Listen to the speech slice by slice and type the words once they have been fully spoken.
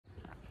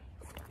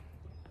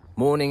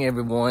Morning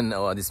everyone.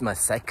 This is my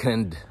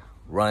second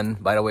run.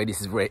 By the way,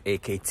 this is Red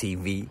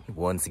AKTV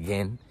once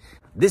again.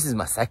 This is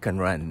my second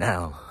run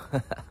now.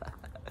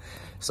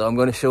 So I'm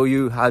gonna show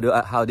you how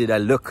did I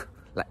look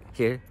like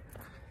here.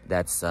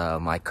 That's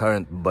my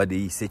current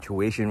body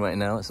situation right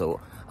now. So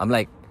I'm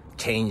like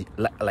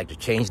to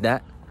change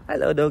that.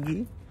 Hello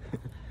doggy.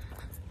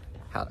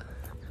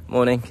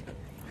 Morning.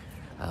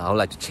 I would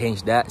like to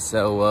change that.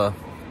 So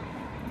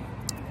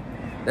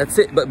that's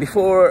it. But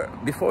before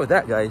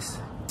that, guys,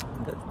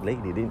 that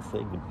lady didn't say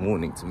good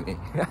morning to me.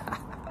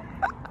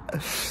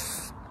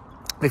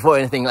 Before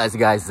anything else,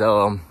 guys,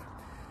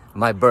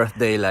 my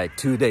birthday like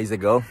 2 days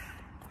ago.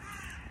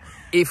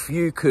 If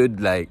you could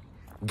like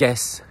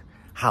guess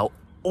how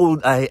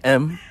old I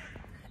am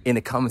in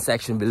the comment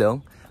section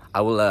below, I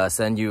will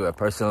send you a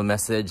personal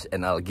message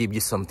and I'll give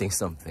you something.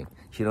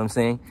 You know what I'm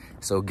saying?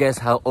 So guess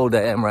how old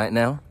I am right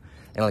now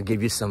and I'll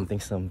give you something,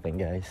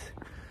 guys.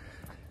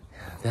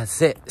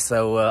 That's it.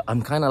 So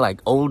I'm kind of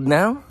like old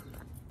now.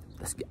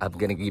 I'm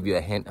gonna give you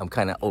a hint. I'm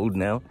kind of old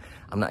now.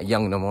 I'm not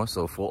young no more.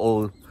 So for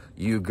all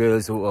you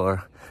girls who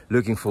are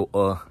looking for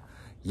a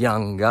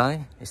young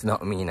guy, it's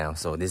not me now.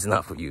 So this is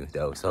not for you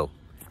though. So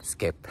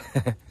skip.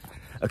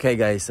 Okay,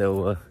 guys.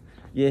 So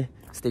yeah,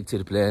 stick to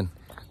the plan.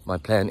 My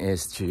plan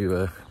is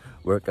to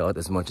work out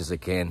as much as I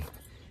can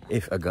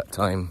if I got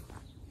time.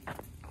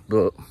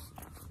 But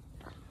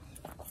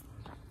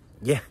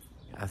yeah,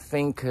 I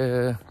think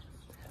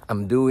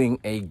I'm doing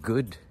a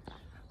good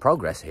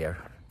progress here.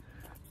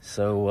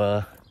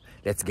 So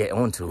let's get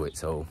on to it.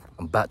 So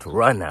I'm about to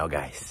run now,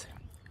 guys.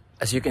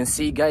 As you can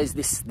see, guys,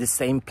 this is the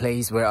same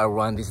place where I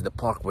run. This is the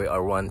park where I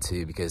run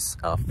to because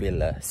I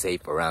feel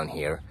safe around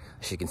here.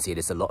 As you can see,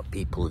 there's a lot of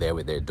people there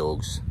with their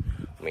dogs.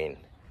 I mean,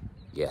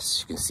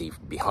 yes, you can see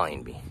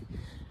behind me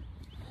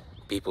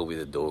people with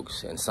the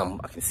dogs, and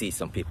I can see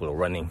some people are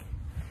running.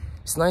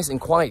 It's nice and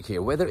quiet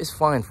here. Weather is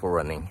fine for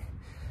running.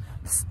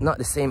 It's not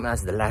the same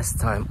as the last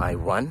time I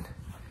run.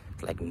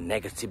 It's like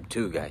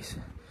 -2, guys.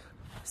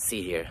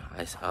 See here,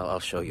 I'll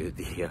show you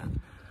the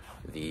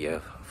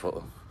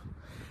photo.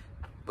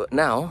 But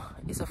now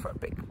it's a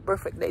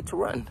perfect day to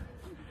run.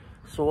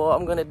 So what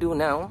I'm gonna do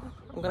now,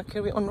 I'm gonna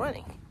carry on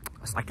running.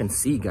 As I can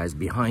see, guys,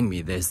 behind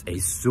me there's a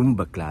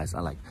Zumba class.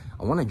 I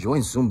want to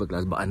join Zumba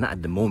class, but not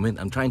at the moment.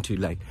 I'm trying to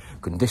like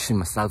condition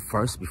myself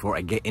first before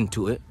I get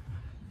into it.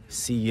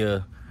 See,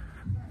 I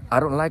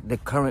don't like the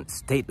current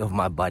state of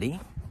my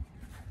body.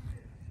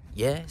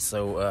 Yeah,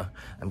 so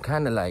I'm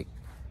kind of like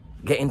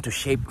get into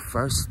shape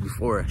first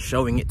before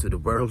showing it to the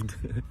world.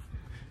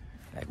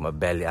 Like my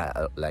belly,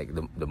 like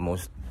the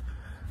most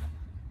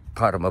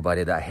part of my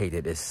body that I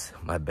hated is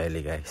my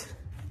belly, guys.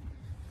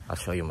 I'll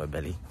show you my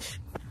belly.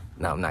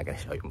 No, I'm not gonna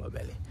show you my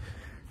belly.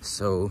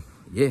 So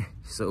yeah,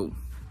 so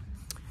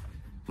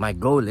my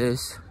goal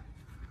is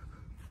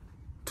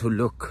to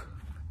look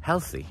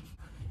healthy.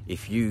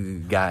 If you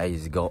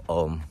guys got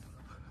an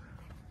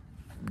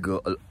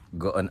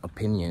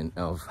opinion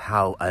of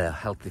how a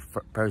healthy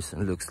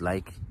person looks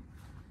like,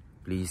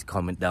 please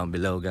comment down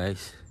below,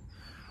 guys.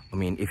 I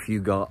mean, if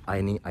you got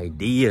any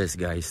ideas,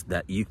 guys,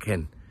 that you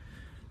can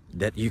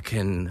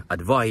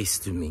advise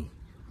to me,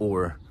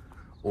 or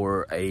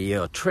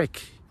a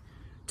trick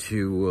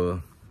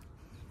to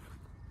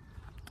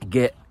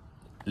get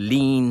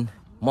lean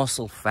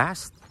muscle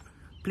fast,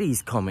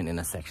 please comment in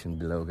the section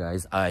below,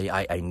 guys.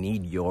 I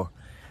need your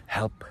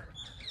help,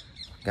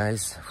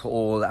 guys.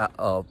 For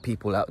all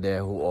people out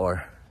there who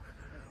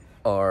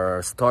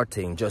are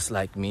starting just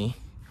like me,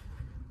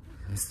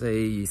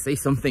 say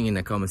something in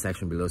the comment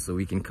section below so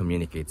we can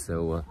communicate,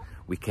 so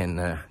we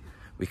can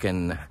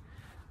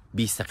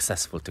be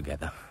successful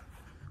together.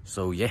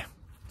 So yeah,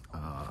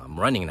 I'm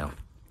running now.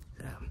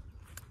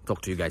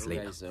 Talk to you guys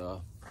later. Guys,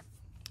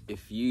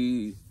 if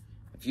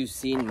you've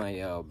seen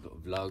my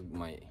vlog,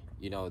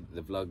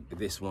 the vlog,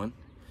 this one,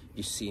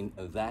 you've seen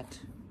that.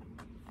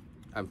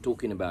 I'm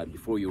talking about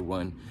before you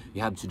run,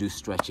 you have to do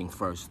stretching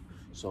first.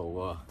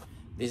 So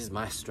this is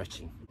my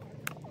stretching.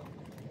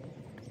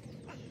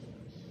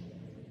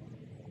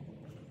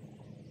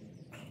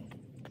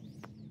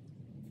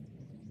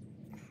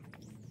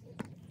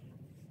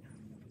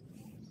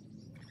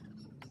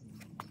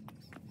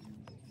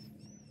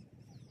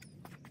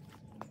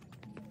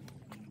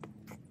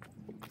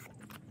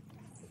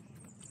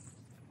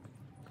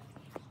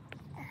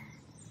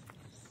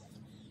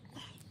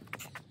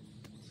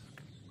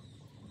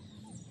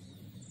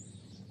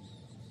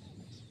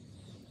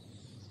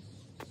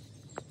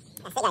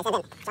 That's it, guys. So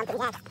then jump to the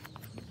gas.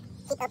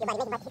 Keep up your body, make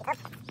your body keep up,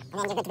 and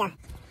then you're good to go.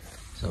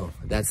 So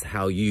that's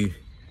how you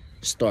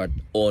start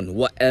on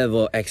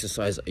whatever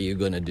exercise are you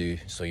gonna do.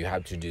 So you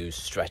have to do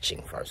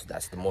stretching first.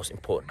 That's the most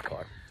important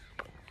part.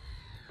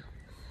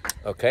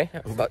 Okay,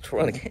 I'm about to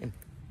run again.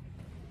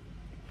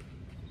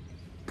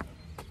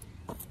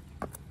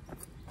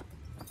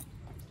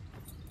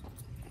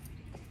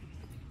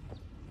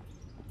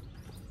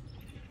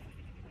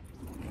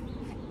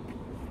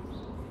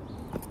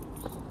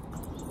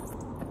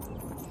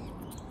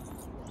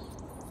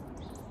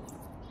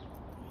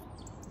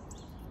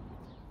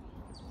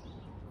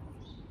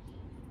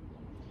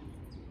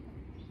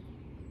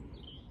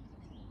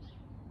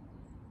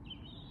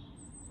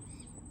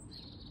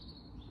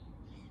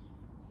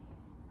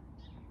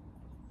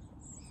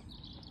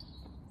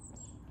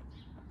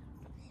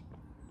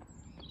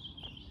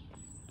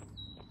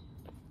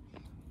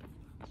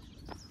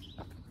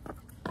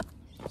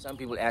 Some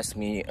people ask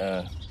me,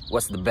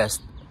 what's the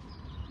best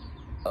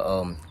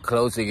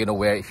clothes you're gonna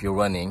wear if you're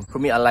running? For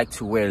me, I like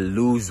to wear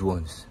loose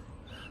ones.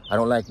 I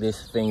don't like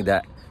this thing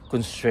that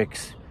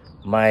constricts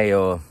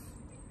my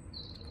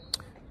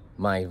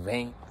my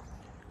vein.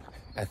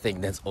 I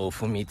think that's all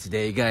for me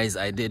today, guys.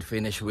 I did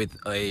finish with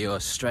a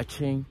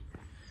stretching.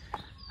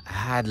 I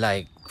had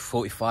like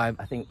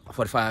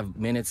 45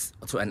 minutes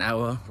to an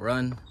hour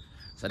run,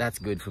 so that's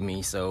good for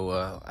me.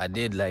 So I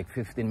did like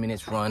 15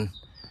 minutes run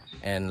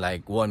and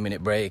like 1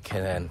 minute break,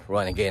 and then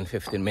run again,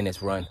 15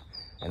 minutes run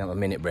and have a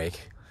minute break.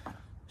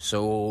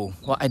 So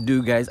what I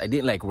do, guys, I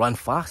didn't like run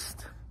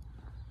fast.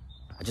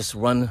 I just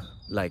run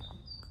like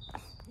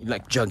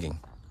jogging.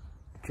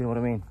 You know what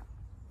I mean?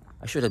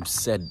 I should have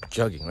said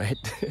jogging, right?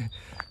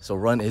 So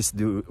run is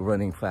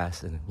running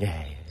fast, and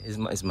yeah, it's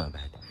my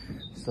bad.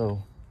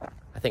 So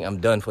I think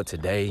I'm done for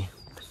today.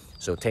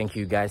 So thank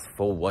you guys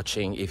for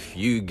watching. If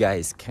you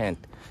guys can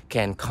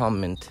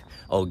comment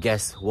or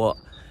guess what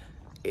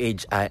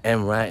age I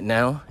am right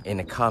now in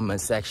the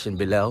comment section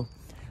below,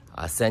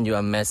 I'll send you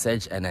a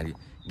message and I'll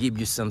give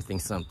you something,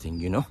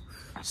 you know.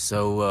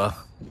 So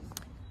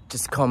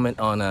just comment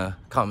on a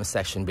comment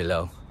section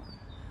below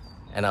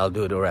and I'll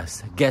do the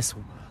rest. Guess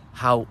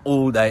how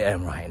old I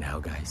am right now,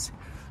 guys.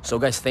 So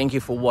guys, thank you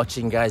for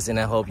watching, guys, and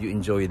I hope you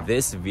enjoyed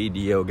this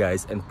video,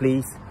 guys. And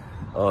please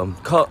come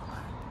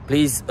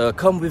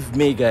with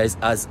me, guys,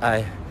 as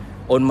I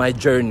on my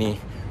journey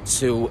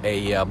to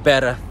a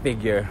better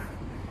figure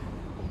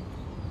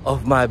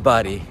of my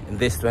body in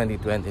this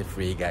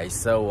 2023, guys.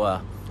 So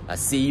I'll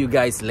see you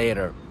guys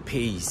later.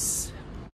 Peace.